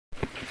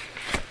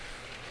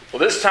Well,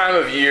 this time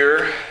of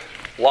year,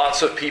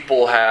 lots of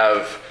people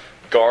have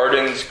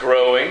gardens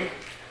growing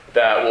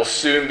that will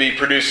soon be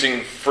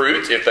producing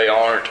fruit if they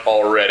aren't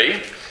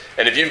already.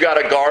 And if you've got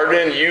a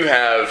garden, you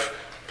have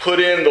put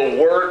in the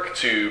work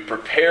to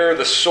prepare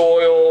the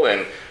soil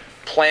and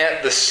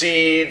plant the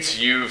seeds.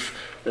 You've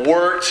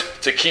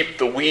worked to keep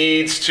the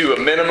weeds to a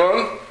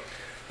minimum.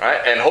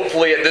 Right? And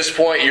hopefully at this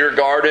point your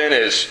garden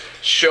is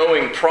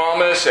showing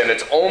promise, and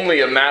it's only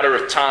a matter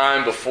of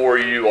time before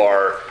you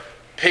are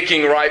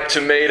picking ripe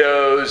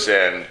tomatoes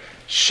and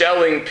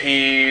shelling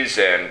peas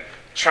and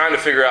trying to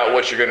figure out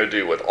what you're going to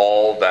do with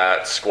all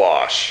that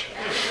squash.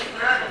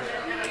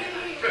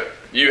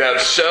 You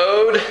have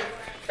sowed,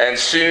 and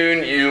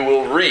soon you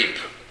will reap.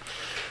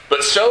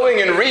 But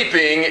sowing and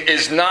reaping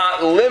is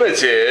not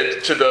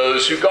limited to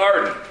those who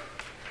garden.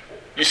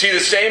 You see the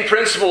same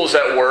principles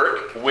at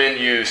work when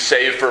you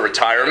save for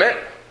retirement.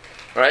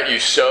 Right? You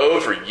sow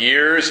for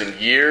years and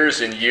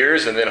years and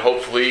years, and then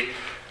hopefully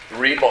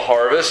reap a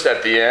harvest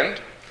at the end.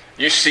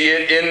 You see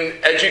it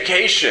in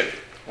education,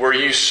 where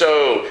you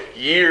sow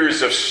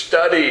years of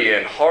study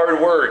and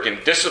hard work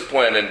and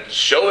discipline and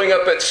showing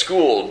up at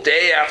school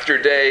day after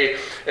day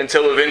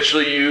until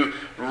eventually you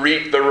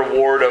reap the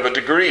reward of a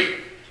degree.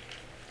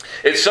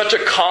 It's such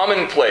a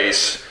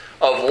commonplace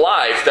of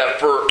life that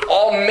for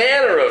all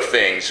manner of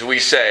things we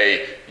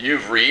say, you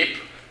reap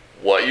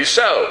what you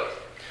sow.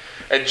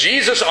 And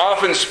Jesus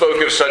often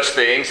spoke of such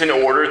things in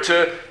order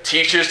to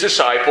teach his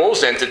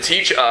disciples and to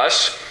teach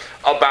us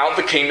about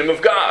the kingdom of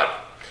God.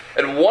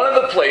 And one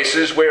of the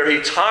places where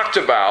he talked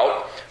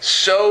about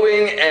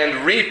sowing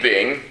and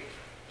reaping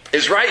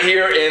is right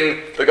here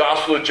in the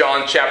Gospel of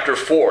John chapter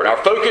 4. And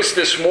our focus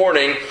this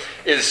morning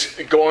is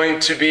going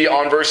to be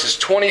on verses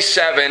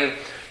 27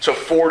 to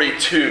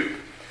 42.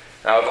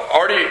 Now, I've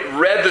already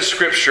read the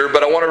scripture,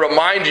 but I want to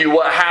remind you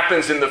what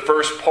happens in the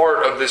first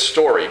part of this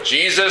story.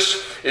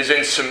 Jesus is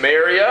in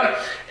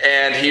Samaria,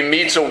 and he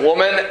meets a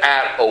woman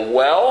at a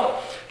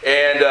well,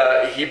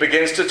 and he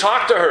begins to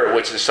talk to her,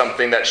 which is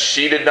something that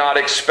she did not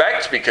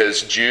expect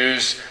because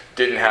Jews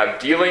didn't have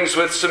dealings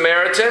with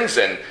Samaritans,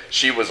 and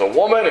she was a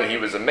woman and he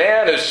was a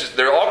man.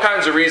 There are all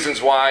kinds of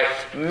reasons why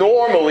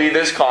normally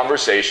this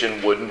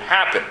conversation wouldn't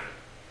happen.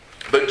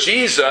 But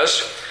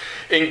Jesus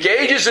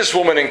engages this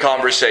woman in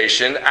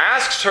conversation,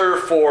 asks her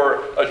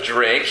for a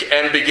drink,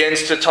 and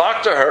begins to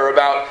talk to her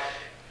about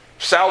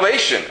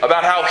salvation,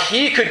 about how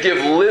he could give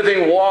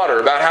living water,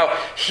 about how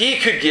he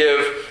could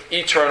give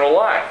eternal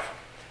life.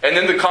 And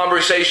then the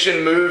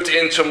conversation moved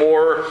into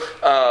more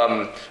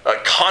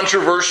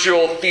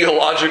controversial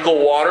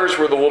theological waters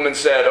where the woman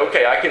said,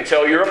 okay, I can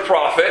tell you're a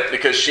prophet,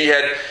 because he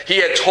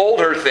had told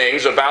her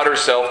things about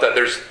herself that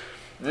there's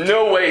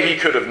no way he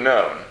could have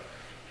known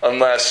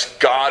unless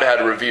God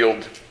had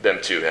revealed them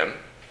to him.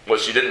 What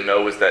she didn't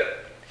know was that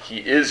he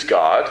is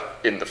God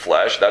in the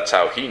flesh. That's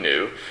how he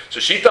knew. So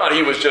she thought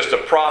he was just a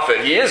prophet.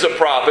 He is a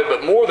prophet,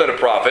 but more than a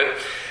prophet.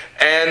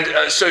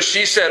 And so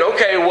she said,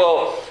 okay,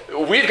 well,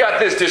 we've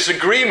got this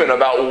disagreement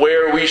about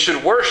where we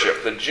should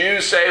worship. The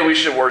Jews say we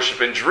should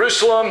worship in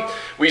Jerusalem.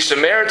 We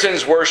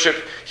Samaritans worship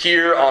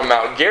here on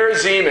Mount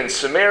Gerizim in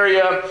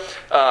Samaria.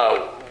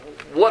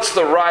 What's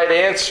the right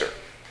answer?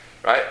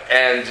 Right?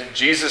 And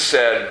Jesus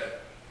said,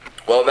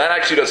 well, that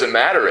actually doesn't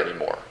matter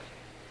anymore.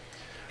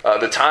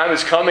 The time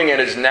is coming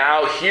and is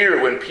now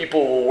here when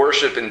people will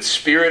worship in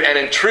spirit and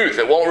in truth.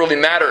 It won't really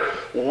matter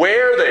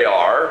where they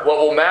are. What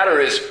will matter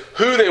is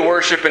who they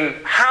worship and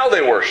how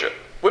they worship,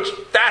 which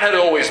that had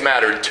always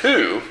mattered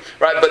too,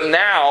 right? But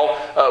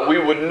now we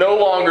would no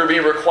longer be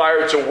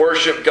required to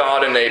worship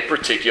God in a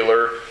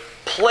particular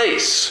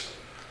place.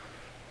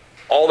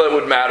 All that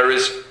would matter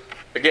is,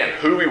 again,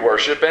 who we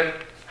worship and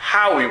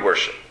how we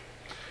worship.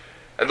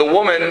 And the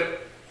woman,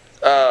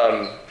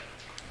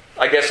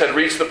 I guess, had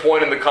reached the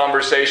point in the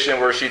conversation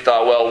where she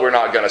thought, well, we're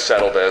not going to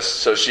settle this.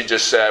 So she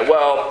just said,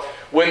 well,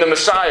 when the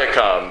Messiah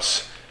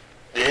comes,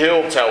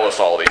 he'll tell us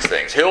all these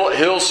things.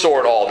 He'll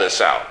sort all this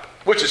out,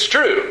 which is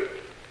true.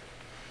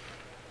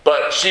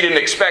 But she didn't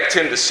expect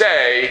him to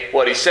say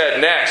what he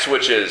said next,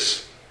 which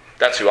is,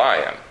 that's who I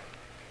am.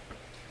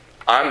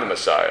 I'm the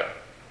Messiah.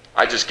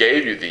 I just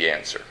gave you the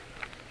answer,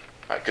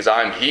 because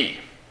I'm he.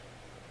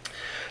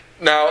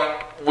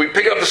 Now, we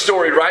pick up the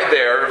story right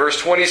there.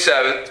 Verse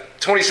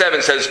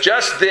 27 says,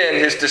 just then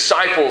his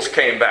disciples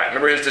came back.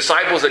 Remember, his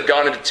disciples had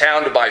gone into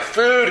town to buy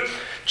food.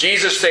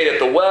 Jesus stayed at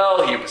the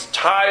well. He was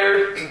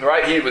tired,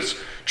 right? He was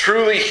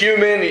truly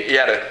human. He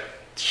had a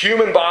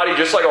human body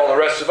just like all the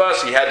rest of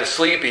us. He had to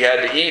sleep. He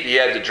had to eat. He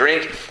had to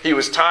drink. He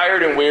was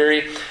tired and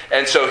weary.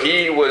 And so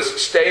he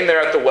was staying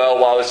there at the well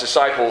while his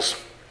disciples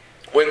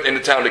went into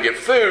town to get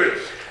food.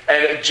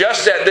 And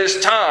just at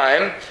this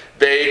time,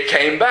 they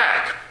came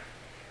back.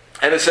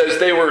 And it says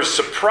they were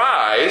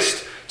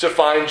surprised to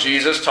find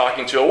Jesus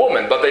talking to a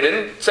woman. But they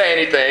didn't say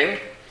anything.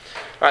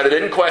 Right? They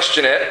didn't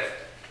question it.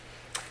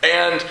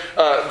 And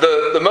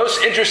the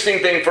most interesting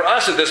thing for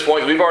us at this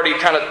point, we've already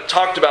kind of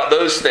talked about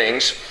those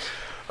things.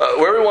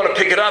 Where we want to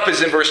pick it up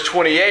is in verse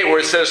 28, where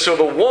it says, so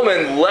the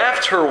woman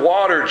left her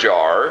water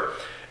jar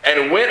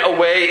and went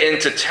away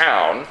into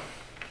town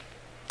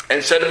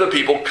and said to the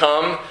people,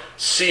 "Come,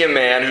 see a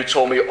man who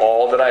told me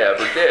all that I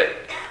ever did."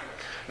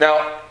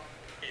 Now,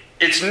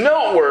 it's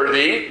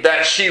noteworthy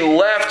that she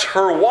left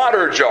her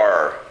water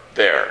jar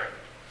there.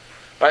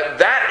 Right?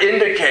 That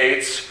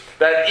indicates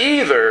that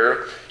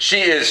either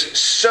she is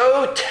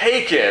so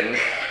taken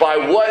by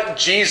what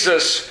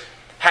Jesus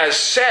has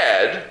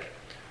said,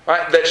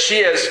 right, that she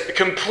has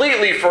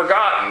completely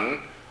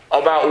forgotten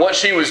about what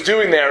she was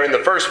doing there in the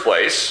first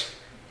place,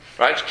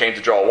 right? She came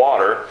to draw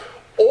water,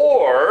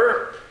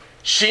 or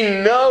she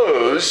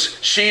knows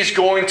she's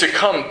going to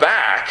come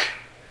back,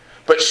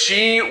 but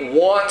she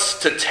wants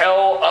to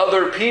tell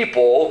other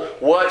people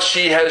what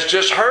she has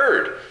just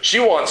heard. She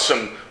wants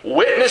some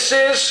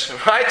witnesses,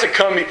 right, to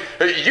come.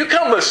 You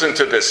come listen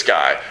to this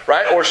guy,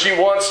 right? Or she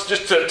wants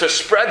just to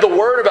spread the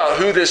word about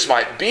who this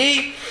might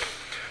be.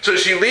 So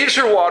she leaves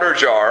her water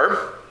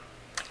jar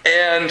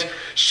and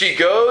she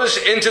goes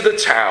into the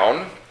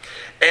town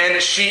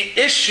and she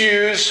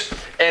issues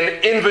an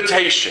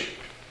invitation.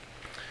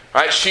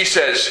 Right? She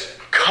says,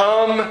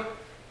 "Come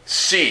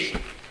see.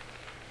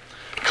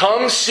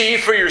 Come see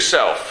for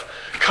yourself.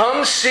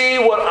 Come see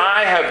what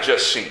I have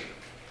just seen."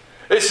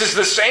 This is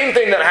the same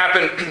thing that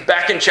happened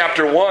back in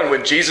chapter 1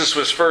 when Jesus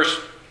was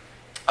first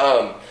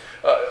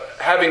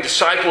having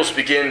disciples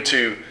begin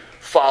to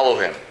follow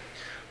him.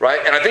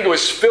 Right? And I think it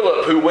was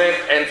Philip who went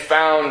and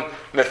found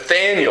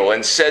Nathanael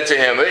and said to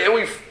him, "Hey,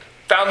 we've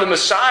found the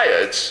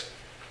Messiah. It's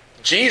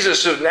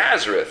Jesus of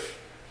Nazareth."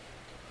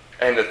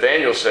 And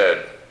Nathanael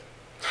said,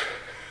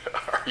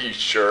 "Are you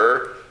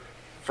sure?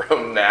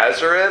 From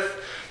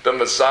Nazareth? The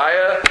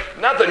Messiah?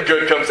 Nothing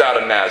good comes out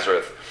of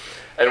Nazareth."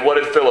 And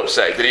what did Philip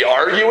say? Did he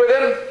argue with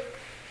him?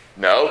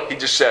 No, he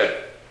just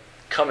said,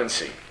 "Come and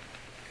see.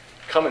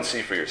 Come and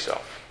see for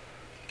yourself."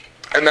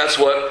 And that's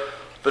what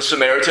the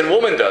Samaritan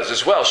woman does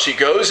as well. She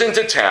goes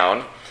into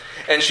town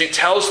and she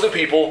tells the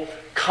people,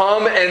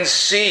 "Come and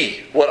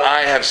see what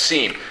I have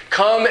seen.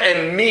 Come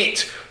and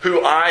meet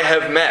who I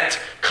have met.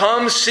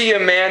 Come see a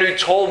man who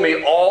told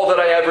me all that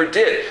I ever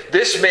did.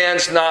 This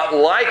man's not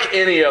like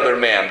any other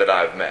man that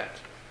I've met.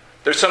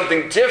 There's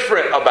something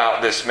different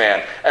about this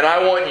man, and I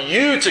want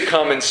you to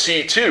come and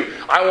see too.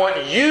 I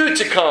want you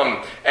to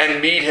come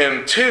and meet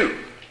him too."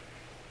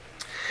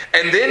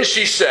 And then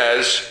she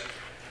says,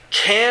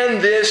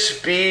 "Can this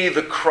be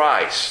the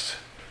Christ?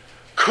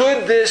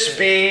 Could this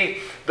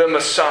be the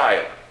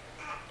Messiah?"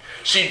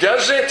 She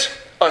doesn't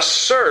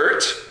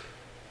assert,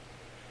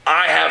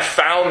 "I have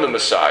found the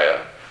Messiah."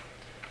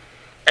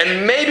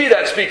 And maybe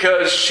that's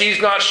because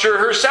she's not sure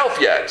herself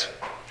yet.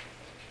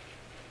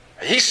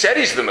 He said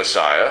he's the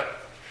Messiah.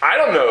 I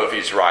don't know if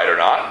he's right or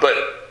not, but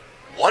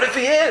what if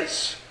he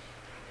is?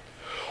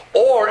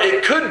 Or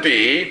it could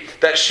be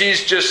that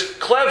she's just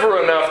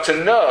clever enough to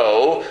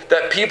know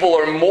that people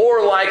are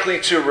more likely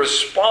to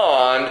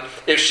respond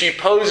if she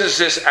poses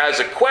this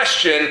as a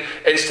question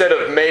instead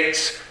of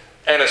makes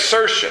an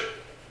assertion.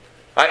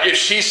 If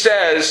she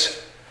says,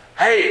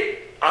 "Hey,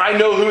 I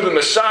know who the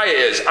Messiah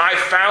is. I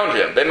found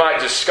him," they might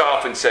just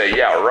scoff and say,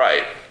 "Yeah,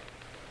 right.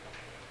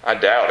 I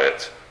doubt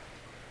it.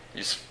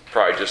 He's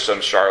probably just some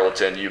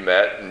charlatan you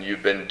met and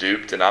you've been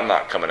duped, and I'm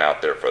not coming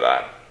out there for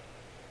that."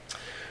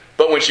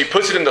 But when she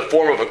puts it in the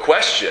form of a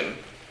question,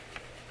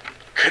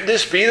 "Could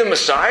this be the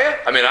Messiah?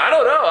 I mean, I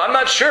don't know. I'm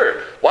not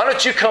sure. Why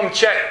don't you come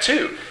check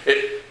too?"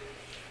 It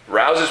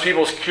rouses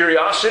people's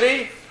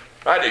curiosity,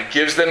 right? It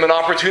gives them an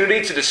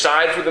opportunity to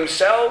decide for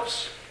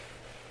themselves.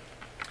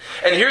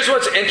 And here's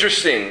what's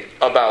interesting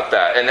about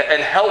that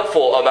and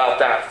helpful about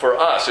that for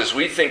us as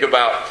we think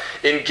about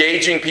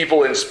engaging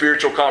people in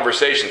spiritual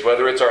conversations,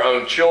 whether it's our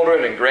own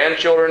children and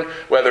grandchildren,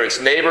 whether it's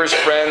neighbors,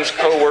 friends,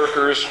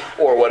 co-workers,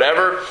 or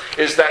whatever,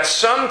 is that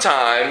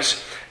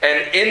sometimes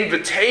an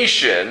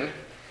invitation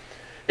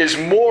is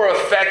more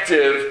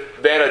effective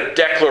than a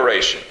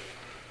declaration.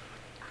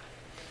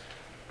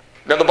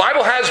 Now, the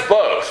Bible has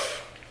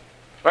both,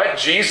 right?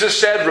 Jesus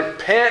said,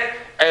 "Repent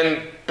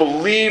and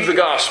believe the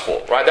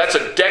gospel," right? That's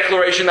a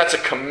declaration, that's a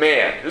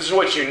command. This is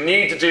what you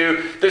need to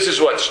do, this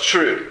is what's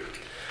true.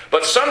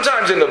 But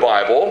sometimes in the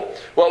Bible,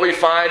 what we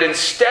find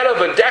instead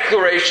of a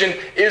declaration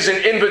is an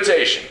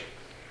invitation.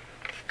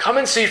 Come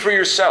and see for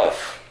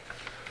yourself.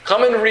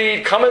 Come and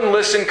read, come and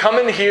listen, come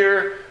and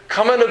hear,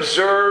 come and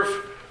observe.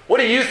 What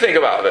do you think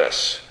about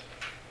this?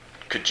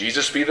 Could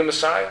Jesus be the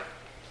Messiah?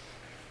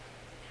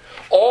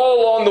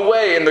 All along the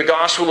way in the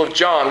Gospel of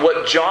John,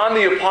 what John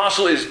the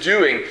Apostle is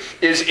doing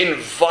is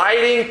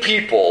inviting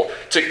people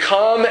to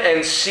come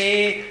and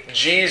see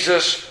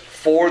Jesus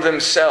for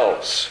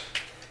themselves.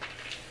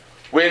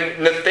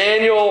 When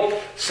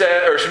Philip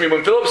says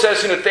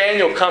to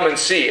Nathanael, "Come and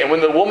see," and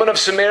when the woman of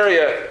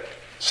Samaria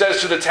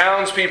says to the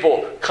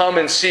townspeople, "Come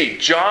and see,"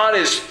 John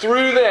is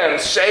through them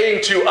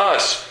saying to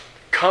us,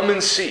 "Come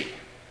and see.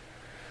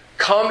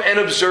 Come and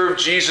observe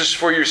Jesus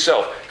for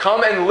yourself.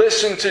 Come and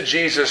listen to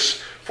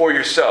Jesus for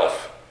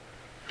yourself."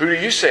 Who do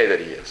you say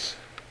that he is?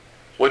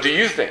 What do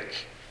you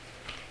think?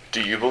 Do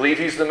you believe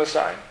he's the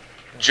Messiah?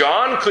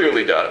 John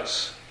clearly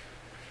does.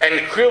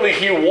 And clearly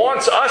he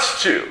wants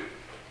us to.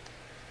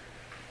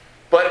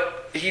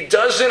 But he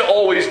doesn't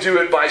always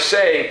do it by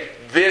saying,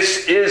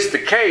 this is the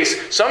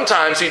case,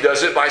 sometimes he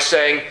does it by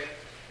saying,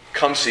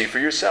 come see for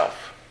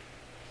yourself.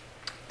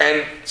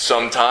 And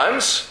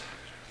sometimes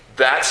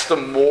that's the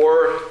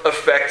more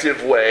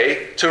effective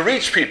way to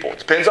reach people.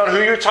 Depends on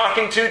who you're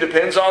talking to,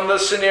 depends on the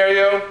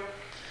scenario.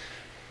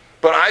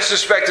 But I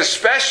suspect,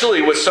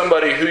 especially with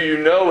somebody who you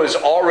know is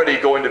already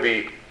going to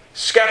be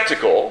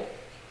skeptical,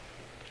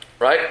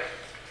 right?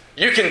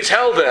 You can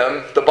tell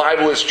them the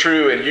Bible is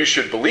true and you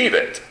should believe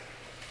it.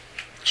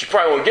 But you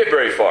probably won't get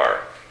very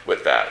far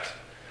with that.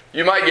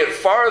 You might get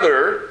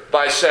farther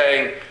by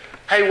saying,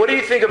 hey, what do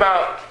you think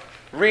about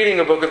reading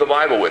a book of the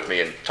Bible with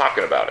me and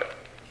talking about it?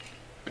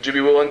 Would you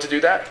be willing to do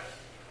that?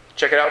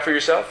 Check it out for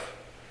yourself?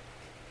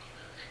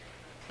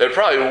 They're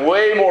probably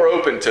way more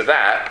open to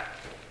that,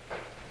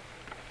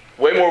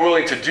 way more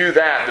willing to do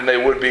that than they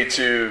would be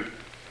to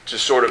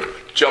just sort of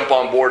jump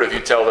on board if you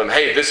tell them,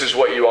 hey, this is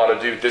what you ought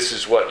to do, this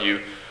is what you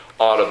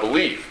ought to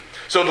believe.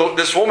 So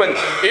this woman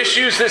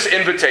issues this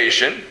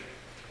invitation,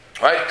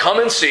 right? Come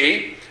and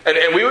see.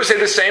 And we would say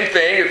the same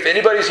thing. If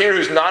anybody's here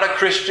who's not a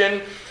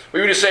Christian, we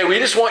would just say, we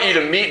just want you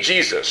to meet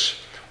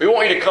Jesus. We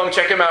want you to come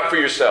check him out for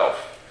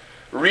yourself.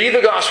 Read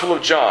the Gospel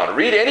of John.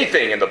 Read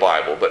anything in the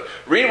Bible, but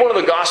read one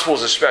of the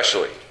Gospels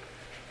especially.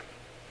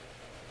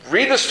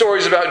 Read the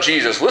stories about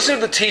Jesus. Listen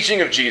to the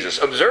teaching of Jesus.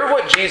 Observe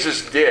what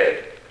Jesus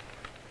did.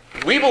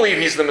 We believe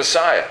he's the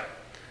Messiah.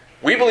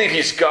 We believe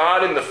he's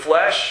God in the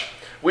flesh.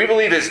 We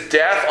believe his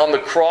death on the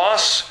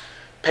cross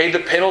paid the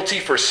penalty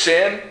for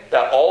sin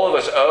that all of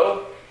us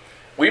owe.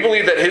 We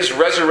believe that his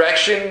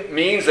resurrection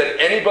means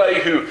that anybody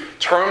who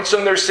turns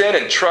from their sin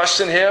and trusts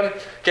in him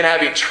can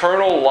have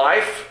eternal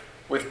life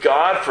with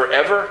God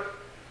forever.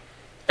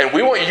 And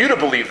we want you to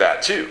believe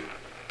that too.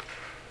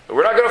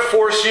 We're not going to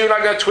force you, we're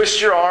not going to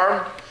twist your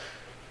arm,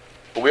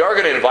 but we are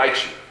going to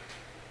invite you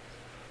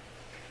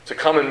to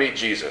come and meet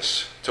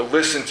Jesus, to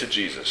listen to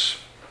Jesus,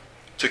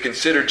 to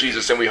consider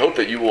Jesus, and we hope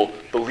that you will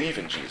believe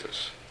in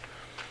Jesus.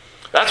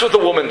 That's what the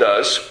woman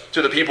does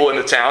to the people in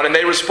the town, and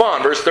they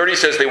respond. Verse 30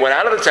 says they went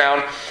out of the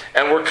town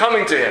and were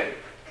coming to him.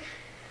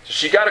 So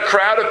she got a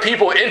crowd of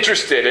people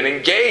interested and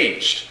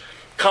engaged,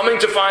 coming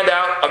to find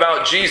out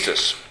about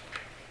Jesus.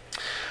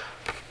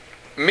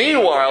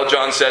 Meanwhile,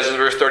 John says in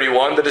verse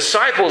 31, the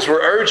disciples were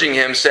urging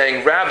him,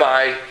 saying,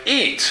 Rabbi,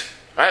 eat.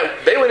 Right?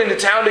 They went into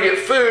town to get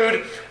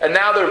food, and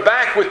now they're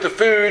back with the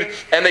food,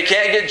 and they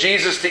can't get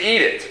Jesus to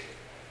eat it.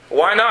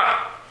 Why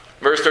not?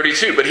 Verse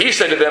 32, but he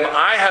said to them,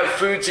 I have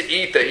food to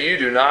eat that you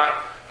do not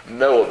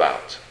know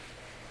about.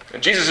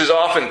 And Jesus is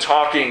often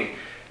talking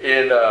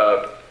in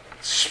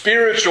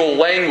spiritual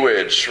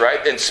language,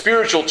 right? In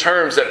spiritual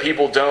terms that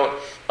people don't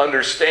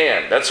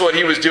understand. That's what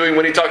he was doing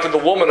when he talked to the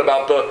woman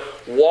about the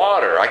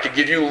water. I could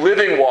give you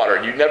living water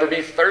and you'd never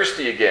be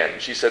thirsty again.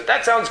 She said,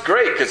 that sounds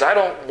great because I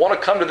don't want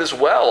to come to this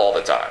well all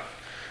the time.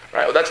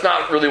 Right? Well, that's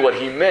not really what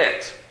he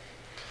meant.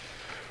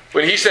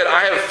 When he said,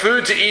 I have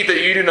food to eat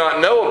that you do not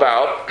know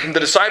about, the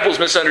disciples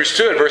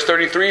misunderstood. Verse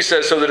 33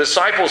 says, so the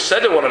disciples said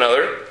to one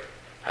another,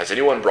 has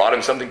anyone brought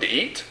him something to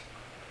eat?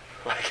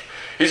 Like,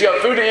 he's got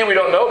food to eat we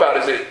don't know about.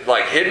 Is it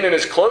like hidden in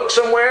his cloak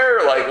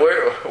somewhere? Like,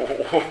 where?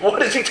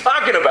 What is he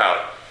talking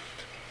about?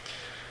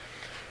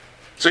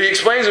 So he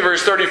explains in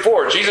verse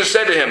 34, Jesus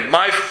said to him,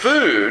 my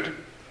food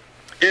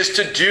is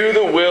to do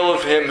the will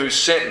of him who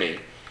sent me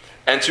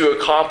and to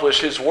accomplish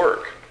his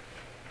work.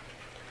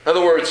 In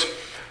other words,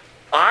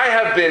 I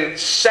have been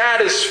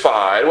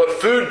satisfied.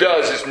 What food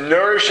does is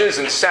nourishes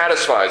and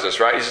satisfies us,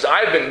 right? He says,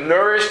 I've been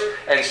nourished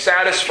and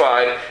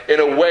satisfied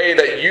in a way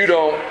that you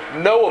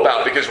don't know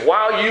about. Because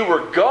while you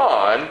were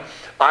gone,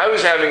 I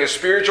was having a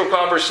spiritual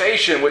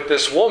conversation with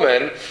this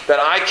woman that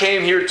I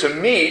came here to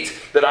meet,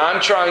 that I'm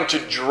trying to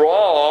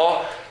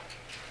draw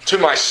to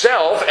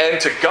myself and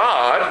to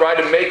God, right?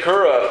 And make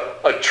her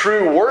a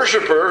true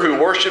worshiper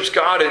who worships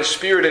God in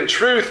spirit and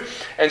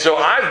truth. And so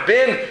I've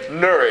been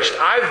nourished.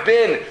 I've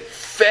been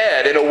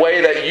fed in a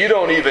way that you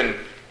don't even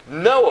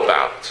know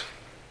about.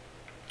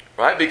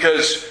 Right?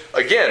 Because,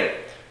 again,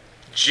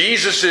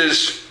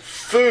 Jesus'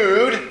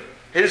 food,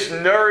 his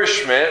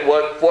nourishment,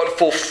 what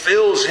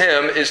fulfills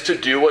him is to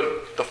do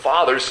what the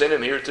Father sent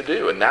him here to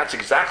do. And that's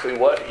exactly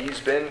what he's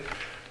been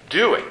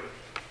doing.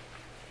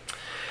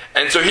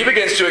 And so he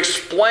begins to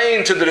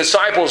explain to the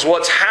disciples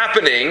what's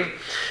happening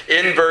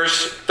in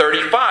verse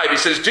 35. He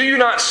says, do you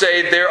not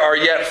say there are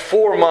yet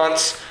 4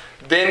 months,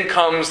 then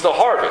comes the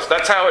harvest?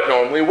 That's how it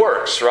normally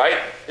works, right?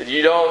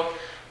 You don't,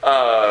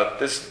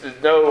 there's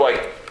no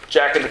like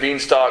Jack and the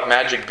Beanstalk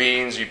magic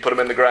beans. You put them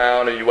in the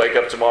ground and you wake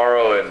up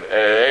tomorrow and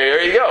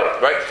there you go,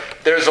 right?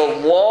 There's a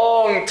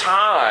long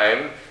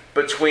time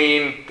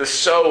between the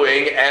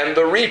sowing and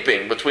the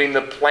reaping, between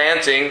the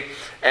planting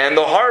and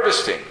the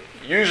harvesting.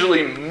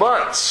 Usually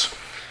months,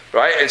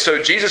 right? And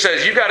so Jesus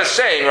says, you've got a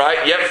saying,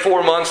 right? Yet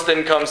 4 months,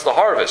 then comes the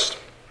harvest.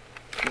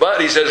 But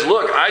he says,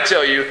 look, I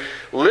tell you,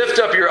 lift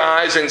up your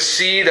eyes and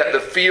see that the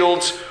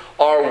fields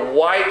are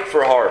white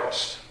for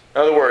harvest.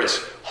 In other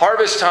words,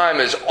 harvest time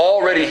is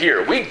already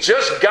here. We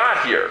just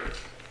got here.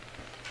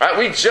 Right?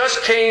 We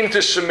just came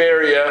to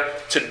Samaria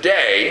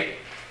today,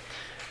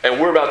 and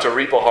we're about to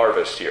reap a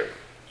harvest here.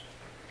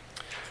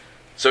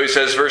 So he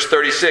says, verse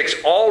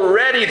 36,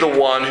 already the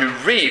one who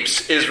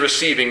reaps is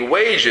receiving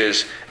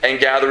wages and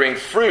gathering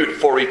fruit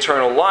for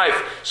eternal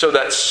life, so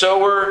that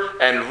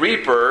sower and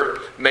reaper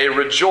may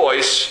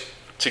rejoice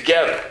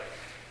together.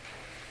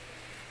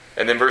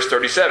 And then verse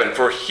 37,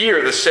 for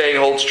here the saying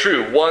holds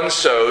true, one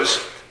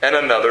sows and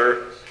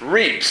another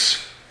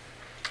reaps.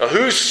 Now,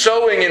 who's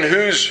sowing and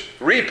who's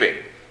reaping?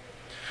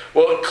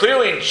 Well,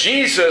 clearly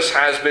Jesus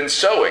has been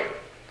sowing.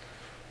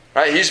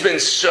 Right? He's been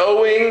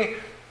sowing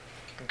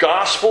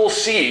gospel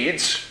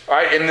seeds,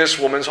 right, in this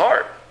woman's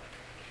heart.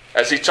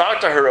 As he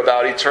talked to her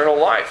about eternal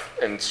life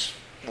and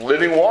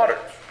living water.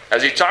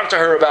 As he talked to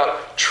her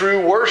about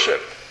true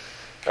worship.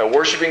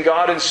 Worshiping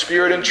God in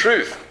spirit and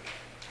truth.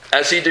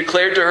 As he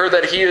declared to her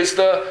that he is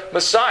the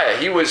Messiah.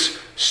 He was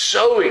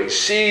sowing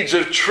seeds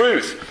of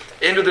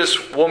truth into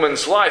this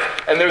woman's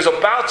life. And there's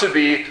about to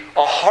be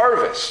a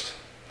harvest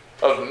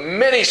of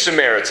many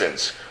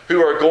Samaritans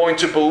who are going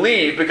to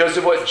believe because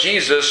of what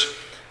Jesus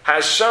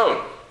has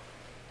sown.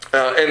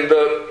 And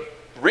the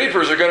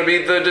reapers are going to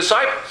be the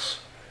disciples.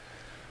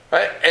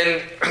 Right?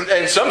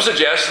 And some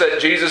suggest that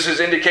Jesus is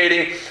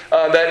indicating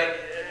that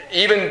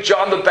even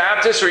John the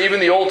Baptist or even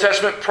the Old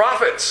Testament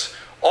prophets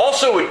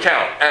also would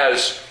count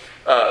as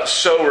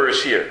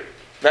sowers here.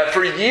 That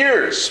for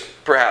years,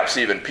 perhaps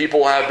even,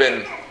 people have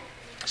been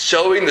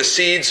sowing the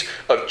seeds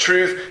of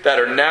truth that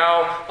are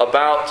now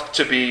about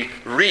to be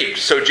reaped.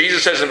 So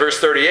Jesus says in verse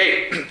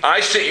 38,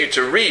 I sent you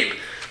to reap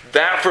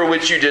that for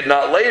which you did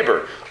not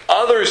labor.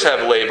 Others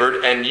have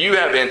labored, and you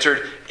have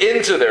entered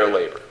into their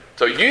labor.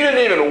 So you didn't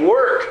even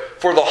work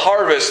for the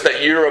harvest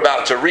that you're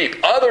about to reap.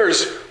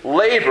 Others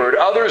labored,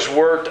 others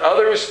worked,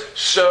 others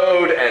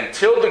sowed and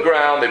tilled the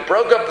ground. They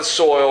broke up the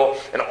soil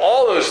and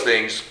all those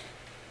things.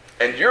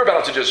 And you're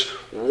about to just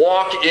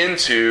walk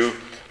into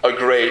a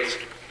great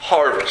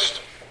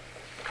harvest.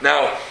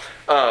 Now,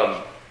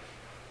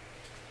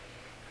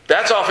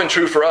 that's often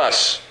true for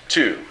us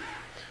too,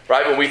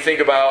 right? When we think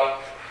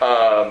about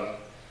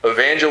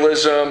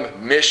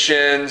evangelism,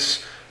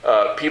 missions,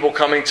 people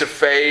coming to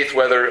faith,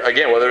 whether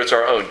it's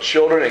our own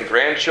children and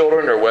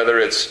grandchildren, or whether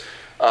it's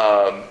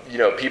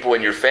people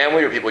in your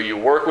family or people you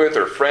work with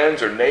or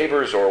friends or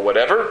neighbors or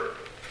whatever,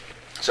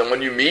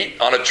 someone you meet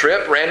on a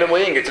trip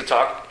randomly and get to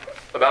talk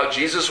about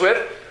Jesus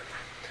with.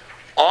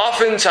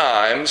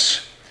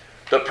 Oftentimes,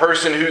 the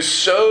person who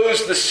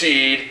sows the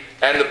seed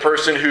and the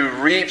person who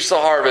reaps the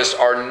harvest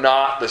are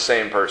not the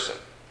same person.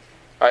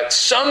 Right?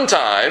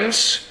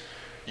 Sometimes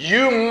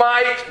you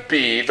might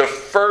be the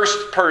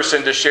first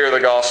person to share the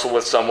gospel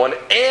with someone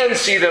and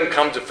see them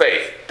come to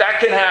faith. That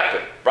can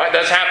happen, right?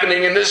 That's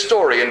happening in this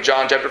story in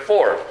John chapter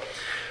 4.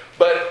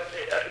 But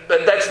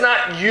that's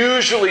not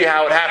usually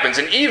how it happens.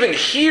 And even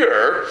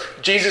here,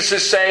 Jesus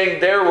is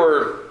saying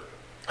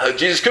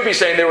Jesus could be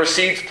saying there were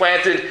seeds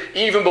planted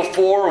even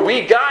before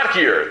we got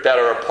here that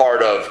are a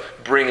part of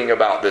bringing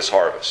about this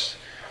harvest.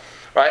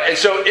 Right? And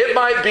so it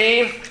might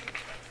be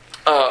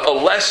a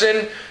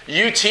lesson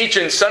you teach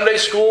in Sunday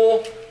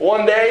school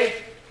one day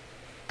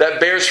that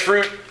bears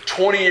fruit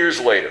 20 years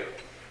later.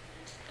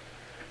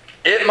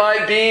 It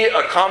might be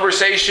a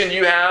conversation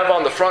you have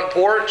on the front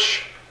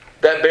porch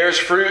that bears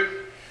fruit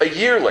a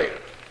year later.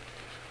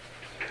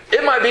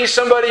 It might be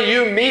somebody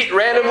you meet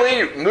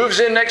randomly, moves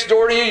in next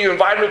door to you, you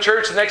invite them to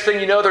church, the next thing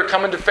you know they're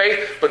coming to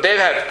faith, but they've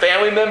had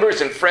family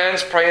members and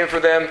friends praying for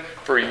them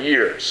for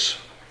years.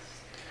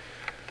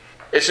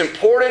 It's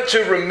important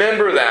to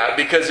remember that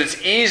because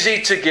it's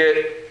easy to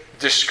get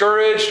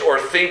discouraged or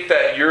think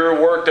that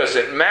your work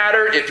doesn't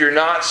matter if you're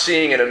not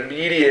seeing an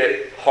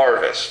immediate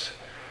harvest.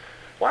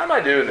 Why am I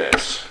doing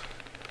this?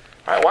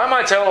 Right, why am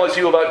I telling all these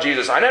people about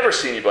Jesus? I never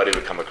see anybody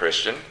become a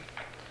Christian.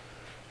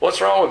 What's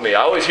wrong with me?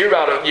 I always hear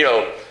about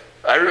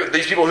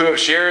these people who have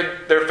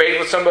shared their faith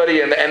with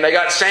somebody and they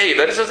got saved.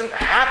 That just doesn't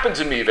happen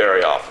to me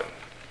very often.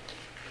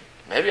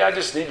 Maybe I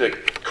just need to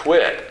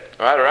quit.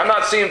 Right? Or I'm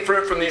not seeing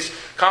fruit from these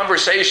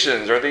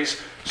conversations or these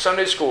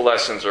Sunday school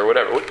lessons or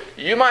whatever.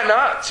 You might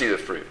not see the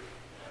fruit.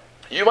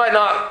 You might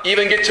not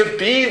even get to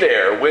be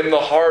there when the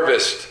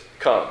harvest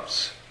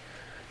comes.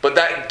 But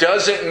that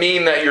doesn't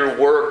mean that your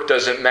work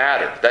doesn't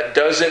matter. That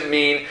doesn't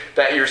mean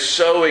that your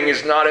sowing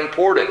is not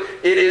important.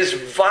 It is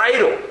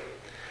vital.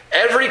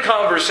 Every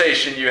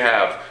conversation you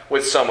have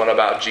with someone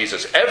about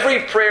Jesus, every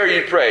prayer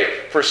you pray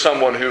for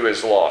someone who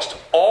is lost,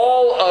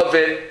 all of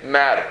it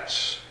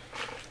matters.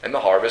 And the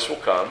harvest will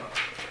come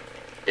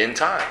in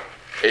time.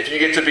 If you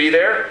get to be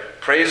there,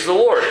 praise the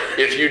Lord.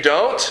 If you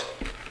don't,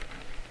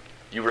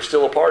 you were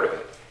still a part of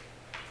it.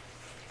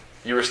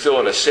 You were still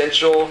an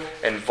essential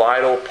and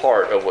vital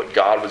part of what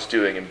God was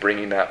doing in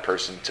bringing that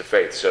person to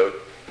faith. So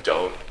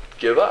don't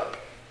give up.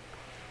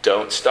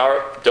 Don't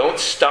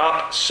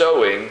stop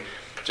sowing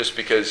just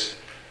because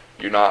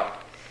you're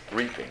not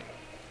reaping.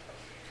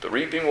 The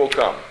reaping will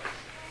come.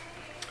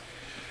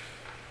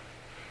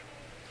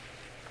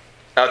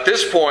 Now at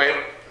this point,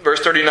 verse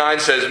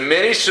 39 says,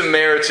 many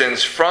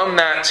Samaritans from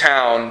that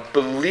town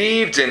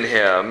believed in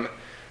him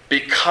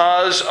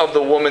because of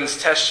the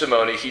woman's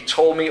testimony. He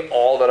told me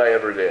all that I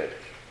ever did.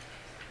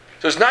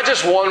 So it's not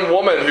just one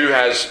woman who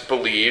has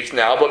believed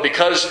now, but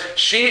because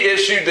she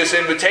issued this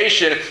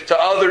invitation to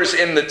others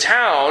in the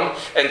town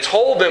and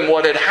told them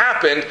what had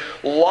happened,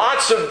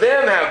 lots of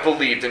them have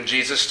believed in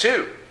Jesus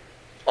too,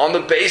 on the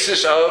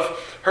basis of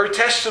her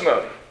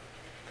testimony.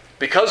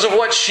 Because of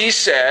what she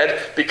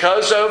said,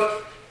 because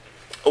of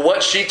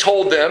what she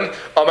told them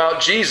about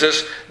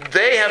Jesus,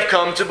 they have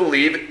come to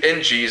believe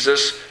in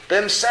Jesus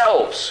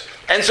themselves.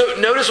 And so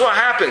notice what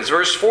happens,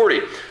 verse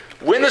 40.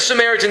 When the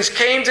Samaritans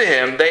came to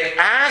him, they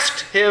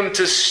asked him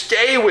to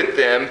stay with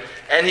them,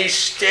 and he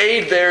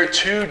stayed there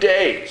 2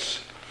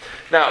 days.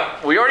 Now,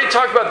 we already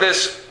talked about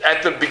this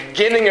at the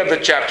beginning of the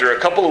chapter a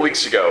couple of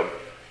weeks ago,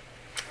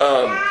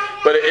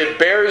 but it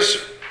bears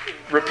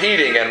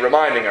repeating and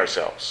reminding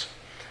ourselves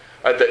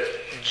that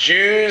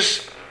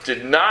Jews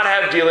did not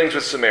have dealings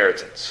with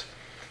Samaritans.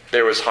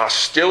 There was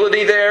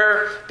hostility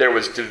there. There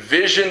was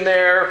division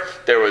there.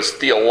 There was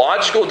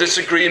theological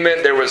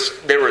disagreement. There was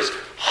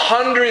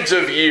hundreds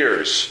of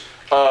years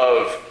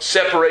of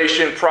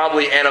separation,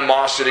 probably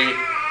animosity,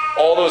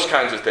 all those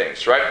kinds of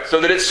things, right?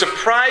 So that it's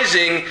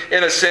surprising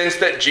in a sense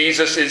that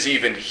Jesus is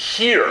even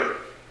here.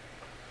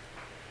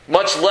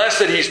 Much less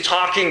that he's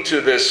talking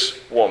to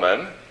this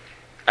woman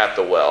at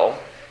the well.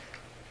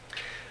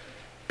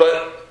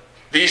 But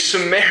these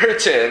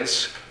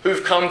Samaritans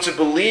who've come to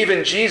believe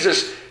in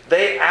Jesus,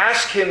 they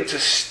ask him to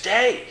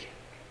stay.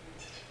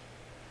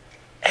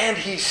 And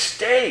he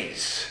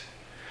stays.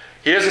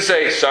 He doesn't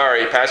say,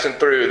 sorry, passing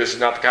through, this is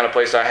not the kind of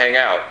place I hang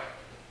out.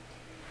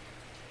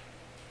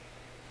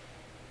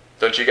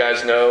 Don't you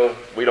guys know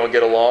we don't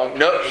get along?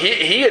 No,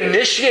 he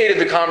initiated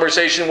the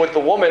conversation with the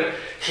woman.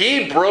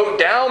 He broke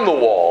down the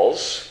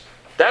walls.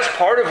 That's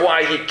part of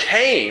why he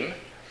came.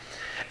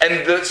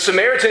 And the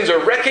Samaritans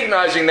are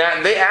recognizing that,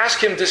 and they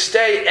ask him to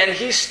stay, and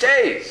he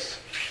stays.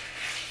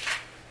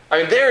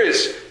 I mean, there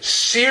is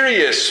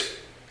serious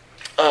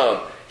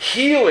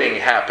healing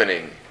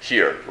happening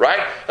here, right?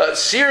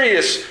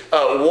 Serious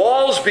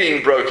walls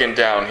being broken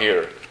down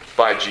here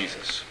by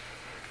Jesus.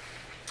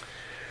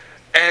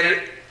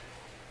 And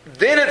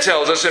then it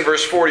tells us in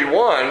verse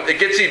 41, it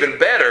gets even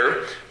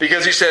better,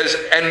 because he says,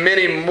 and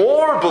many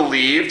more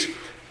believed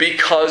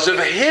because of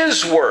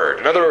his word.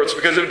 In other words,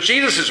 because of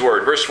Jesus'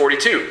 word. Verse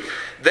 42.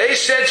 They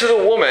said to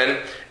the woman,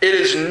 it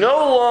is no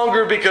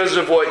longer because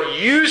of what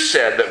you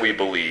said that we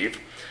believe,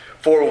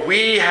 for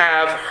we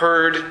have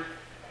heard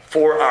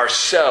for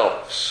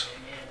ourselves.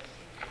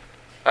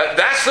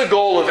 That's the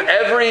goal of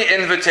every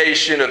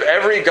invitation, of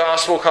every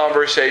gospel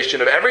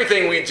conversation, of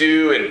everything we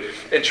do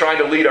in trying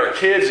to lead our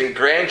kids and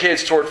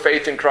grandkids toward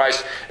faith in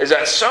Christ, is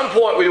at some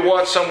point we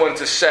want them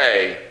to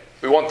say,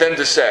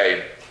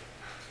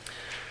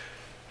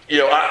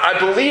 I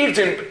believed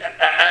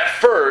at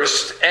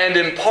first and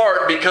in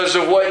part because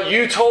of what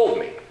you told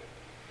me.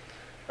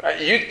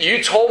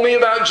 You told me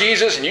about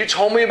Jesus and you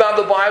told me about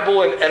the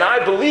Bible and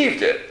I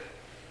believed it.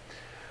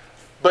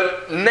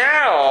 But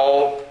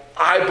now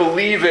I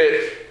believe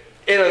it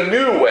in a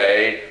new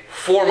way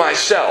for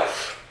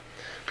myself.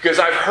 Because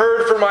I've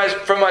heard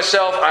from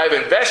myself, I've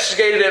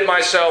investigated it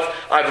myself,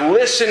 I've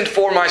listened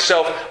for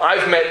myself,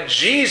 I've met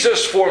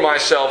Jesus for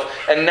myself,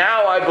 and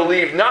now I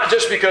believe not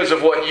just because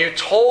of what you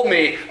told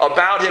me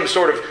about him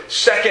sort of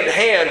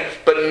secondhand,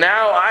 but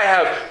now I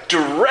have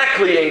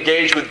directly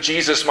engaged with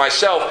Jesus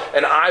myself,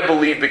 and I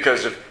believe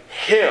because of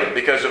him,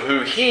 because of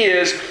who he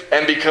is,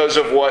 and because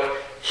of what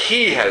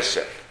he has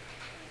said.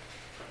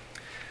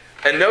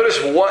 And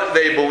notice what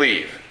they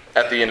believe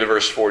at the end of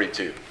verse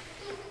 42.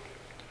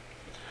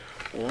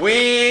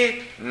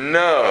 We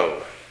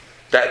know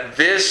that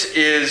this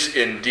is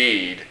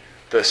indeed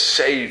the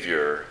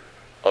Savior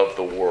of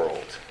the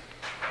world.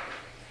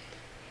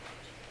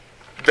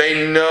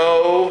 They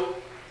know,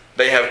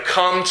 they have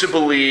come to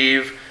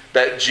believe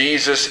that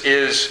Jesus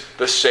is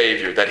the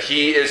Savior, that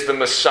he is the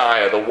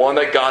Messiah, the one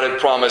that God had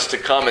promised to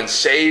come and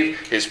save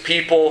his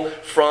people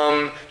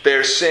from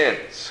their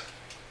sins.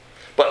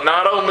 But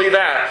not only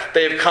that,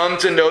 they have come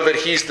to know that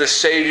he's the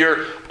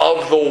Savior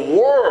of the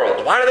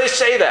world. Why do they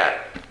say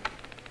that?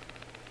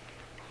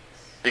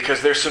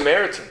 Because they're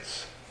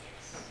Samaritans.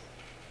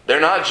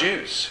 They're not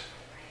Jews.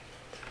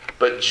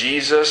 But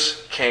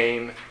Jesus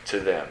came to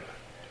them.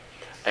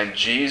 And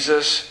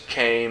Jesus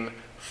came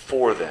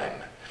for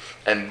them.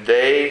 And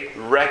they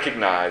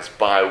recognized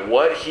by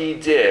what he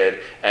did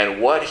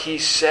and what he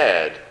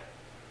said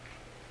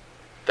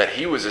that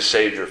he was a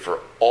Savior for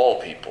all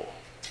people.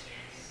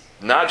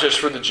 Not just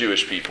for the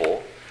Jewish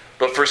people,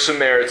 but for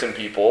Samaritan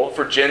people,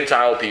 for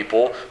Gentile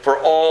people, for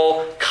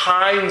all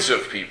kinds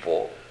of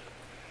people.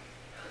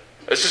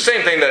 It's the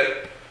same thing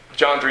that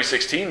John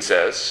 3:16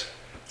 says,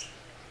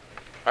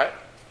 right?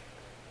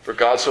 For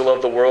God so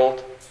loved the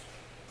world.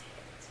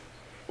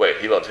 Wait,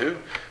 he loved who?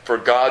 For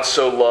God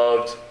so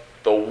loved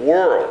the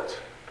world.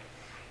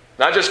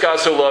 Not just God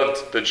so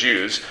loved the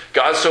Jews.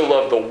 God so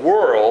loved the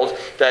world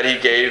that he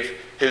gave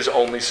his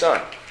only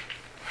Son.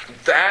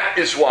 That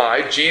is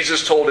why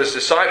Jesus told his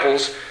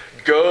disciples,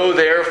 go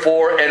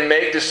therefore and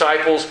make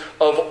disciples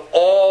of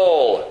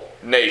all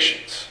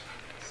nations.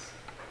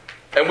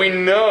 And we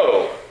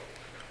know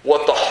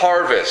what the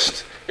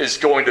harvest is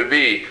going to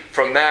be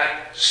from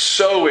that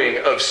sowing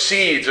of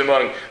seeds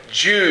among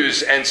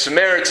Jews and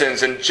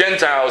Samaritans and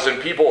Gentiles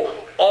and people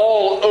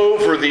all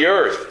over the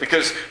earth,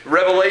 because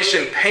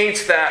Revelation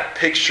paints that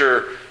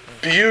picture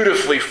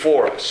beautifully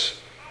for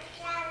us.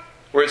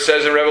 Where it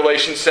says in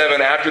Revelation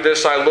 7, "After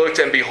this I looked,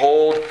 and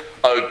behold,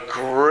 a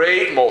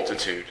great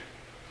multitude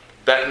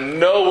that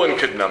no one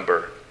could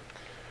number,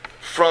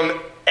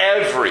 from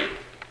every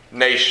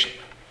nation,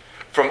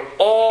 from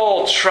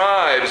all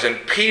tribes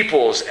and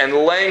peoples and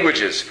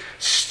languages,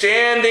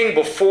 standing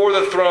before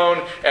the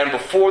throne and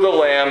before the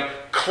Lamb,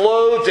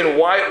 clothed in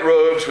white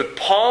robes with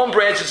palm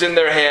branches in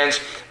their hands,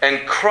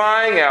 and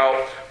crying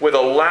out with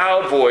a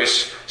loud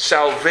voice,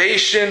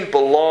 'Salvation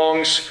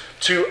belongs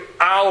to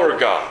our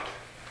God,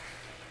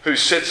 who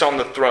sits on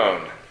the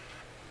throne,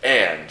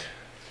 and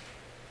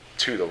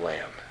to the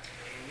Lamb.'"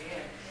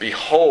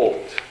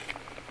 Behold,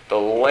 the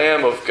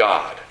Lamb of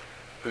God,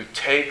 who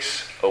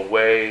takes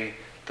away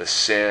the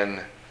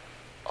sin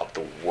of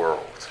the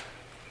world.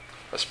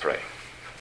 Let's pray.